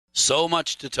So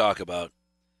much to talk about,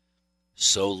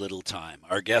 so little time.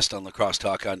 Our guest on Lacrosse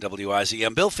Talk on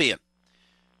WIZM, Bill Feehan,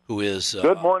 who is...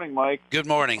 Good morning, Mike. Good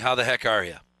morning. How the heck are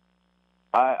you?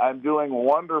 I'm doing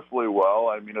wonderfully well.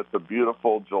 I mean, it's a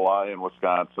beautiful July in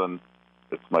Wisconsin.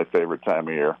 It's my favorite time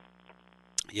of year.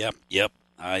 Yep.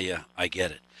 I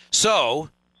get it. So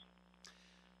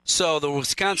the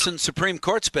Wisconsin Supreme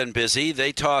Court's been busy.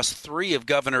 They tossed 3 of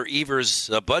Governor Evers'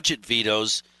 budget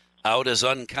vetoes out as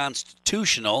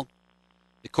unconstitutional.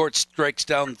 The court strikes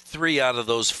down 3 out of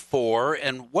those 4.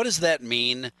 And what does that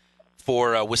mean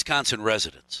for Wisconsin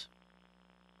residents?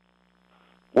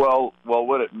 Well,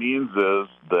 what it means is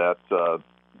that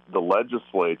the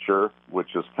legislature,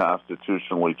 which is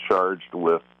constitutionally charged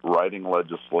with writing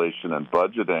legislation and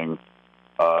budgeting,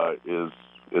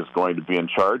 is going to be in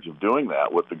charge of doing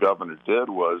that. What the governor did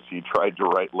was he tried to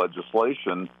write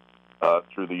legislation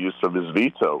through the use of his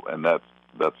veto, and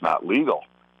that's not legal.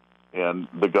 And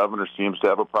the governor seems to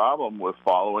have a problem with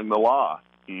following the law.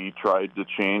 He tried to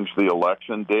change the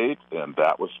election date, and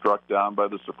that was struck down by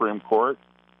the Supreme Court.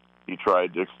 He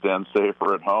tried to extend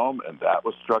Safer at Home, and that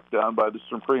was struck down by the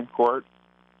Supreme Court.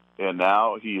 And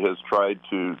now he has tried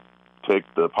to take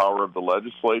the power of the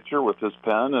legislature with his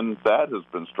pen, and that has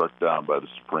been struck down by the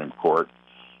Supreme Court.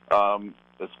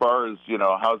 As far as,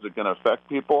 how's it going to affect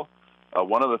people,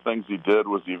 one of the things he did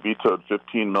was he vetoed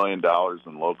 $15 million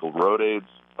in local road aids.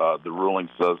 The ruling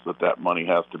says that money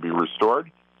has to be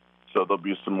restored, so there'll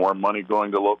be some more money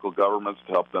going to local governments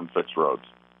to help them fix roads.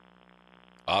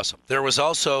 Awesome. There was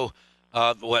also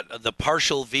the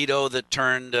partial veto that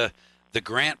turned the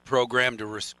grant program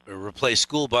to replace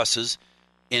school buses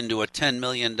into a $10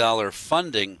 million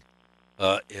funding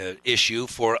issue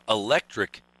for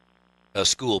electric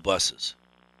school buses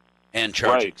and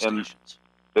charging stations.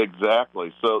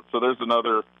 Exactly. So there's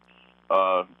another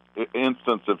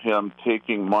instance of him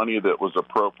taking money that was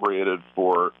appropriated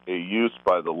for a use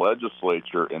by the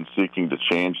legislature and seeking to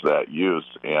change that use,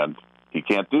 and he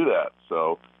can't do that.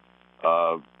 So,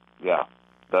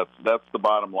 that's the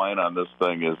bottom line on this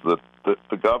thing, is that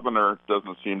the governor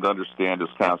doesn't seem to understand his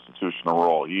constitutional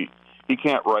role. He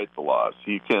can't write the laws.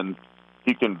 He can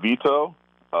veto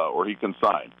or he can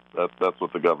sign. That's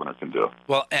what the governor can do.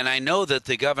 Well, and I know that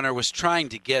the governor was trying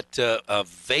to get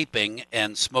vaping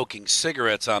and smoking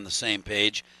cigarettes on the same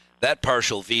page. That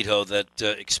partial veto that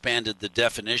expanded the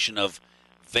definition of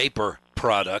vapor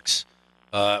products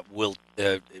will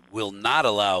not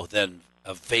allow then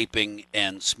vaping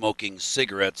and smoking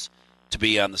cigarettes to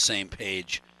be on the same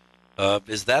page.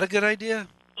 Is that a good idea?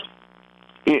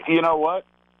 You know what?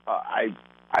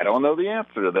 I don't know the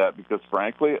answer to that because,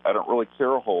 frankly, I don't really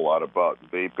care a whole lot about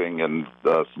vaping and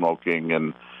smoking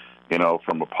and,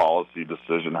 from a policy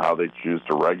decision, how they choose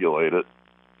to regulate it.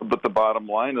 But the bottom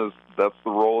line is that's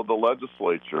the role of the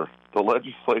legislature. The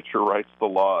legislature writes the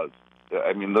laws.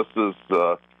 I mean, this is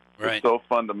it's so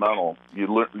fundamental. You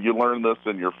learn this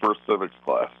in your first civics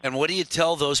class. And what do you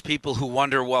tell those people who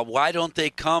wonder, well, why don't they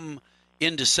come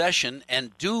into session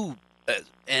and do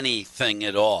anything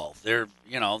at all? They're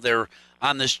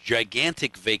on this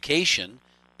gigantic vacation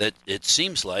that it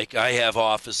seems like I have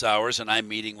office hours and I'm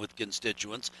meeting with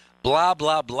constituents, blah,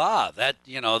 blah, blah. That,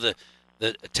 the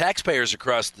taxpayers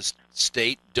across the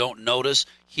state don't notice,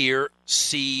 hear,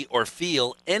 see, or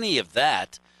feel any of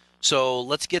that. So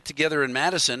let's get together in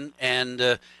Madison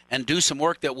and do some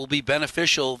work that will be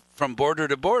beneficial from border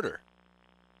to border.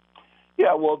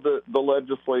 Yeah, well, the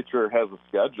legislature has a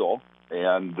schedule,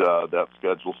 and that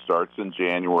schedule starts in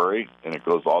January, and it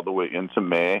goes all the way into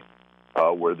May,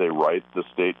 where they write the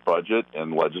state budget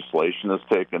and legislation is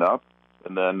taken up.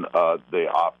 And then they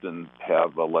often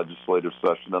have a legislative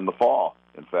session in the fall.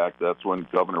 In fact, that's when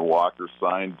Governor Walker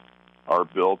signed our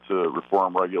bill to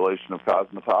reform regulation of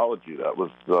cosmetology. That was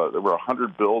there were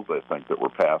 100 bills, I think, that were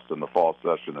passed in the fall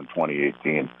session in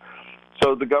 2018.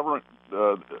 So the government,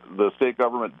 the state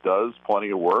government, does plenty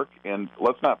of work, and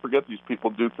let's not forget these people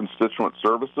do constituent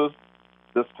services.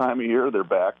 This time of year, they're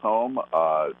back home.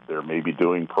 They're maybe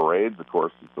doing parades. Of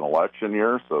course, it's an election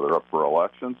year, so they're up for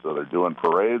election. So they're doing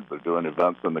parades. They're doing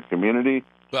events in the community.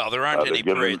 Well, there aren't any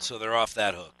parades, so they're off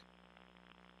that hook.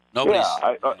 Nobody's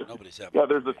having. Yeah,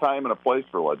 there's a time and a place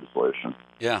for legislation.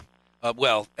 Yeah.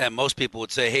 Well, and most people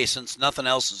would say, hey, since nothing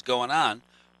else is going on,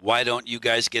 why don't you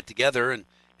guys get together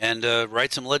and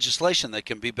write some legislation that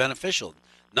can be beneficial?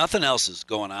 Nothing else is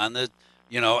going on.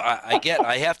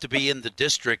 I have to be in the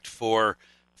district for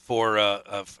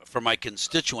my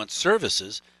constituent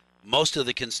services. Most of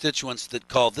the constituents that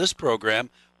call this program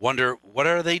wonder, what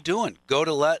are they doing? Go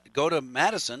to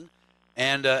Madison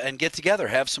and get together,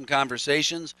 have some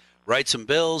conversations, write some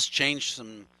bills, change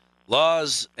some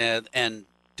laws, and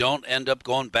don't end up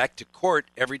going back to court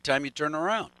every time you turn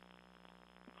around.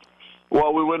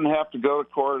 Well, we wouldn't have to go to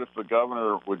court if the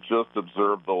governor would just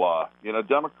observe the law.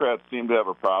 Democrats seem to have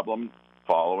a problem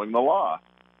following the law.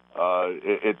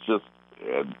 It's just,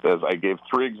 as I gave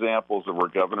 3 examples of where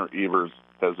Governor Evers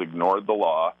has ignored the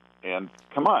law, and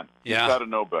come on, he's got to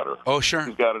know better. Oh, sure.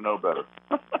 He's got to know better.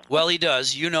 Well, he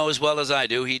does. You know as well as I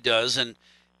do, he does, and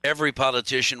every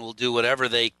politician will do whatever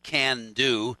they can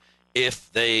do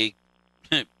if they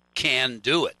can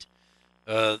do it.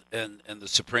 And the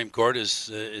Supreme Court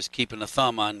is keeping a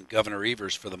thumb on Governor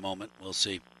Evers for the moment. We'll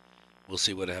see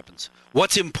what happens.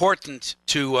 What's important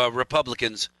to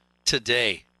Republicans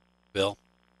today, Bill?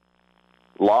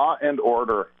 Law and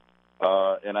order,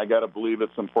 and I got to believe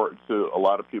it's important to a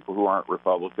lot of people who aren't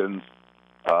Republicans.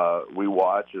 We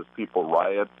watch as people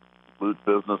riot, loot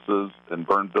businesses, and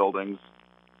burn buildings.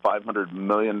 $500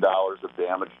 million of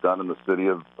damage done in the city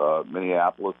of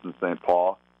Minneapolis and St.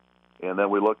 Paul. And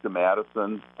then we look to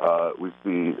Madison. We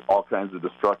see all kinds of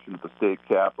destruction at the state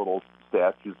capitol,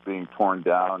 statues being torn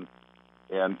down,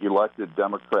 and elected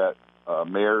Democrat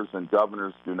mayors and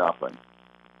governors do nothing.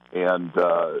 And,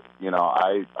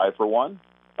 I for one,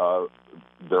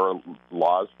 there are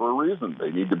laws for a reason.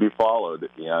 They need to be followed.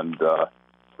 And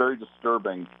it's very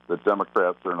disturbing that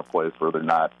Democrats are in a place where they're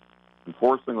not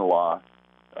enforcing the law,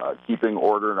 keeping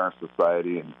order in our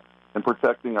society, and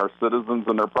protecting our citizens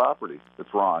and their property.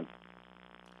 It's wrong.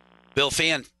 Bill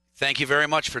Feehan, thank you very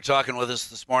much for talking with us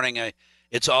this morning.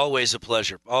 It's always a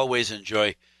pleasure. Always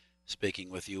enjoy speaking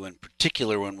with you, in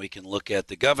particular when we can look at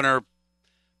the governor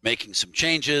making some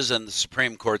changes and the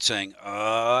Supreme Court saying,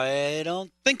 I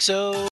don't think so.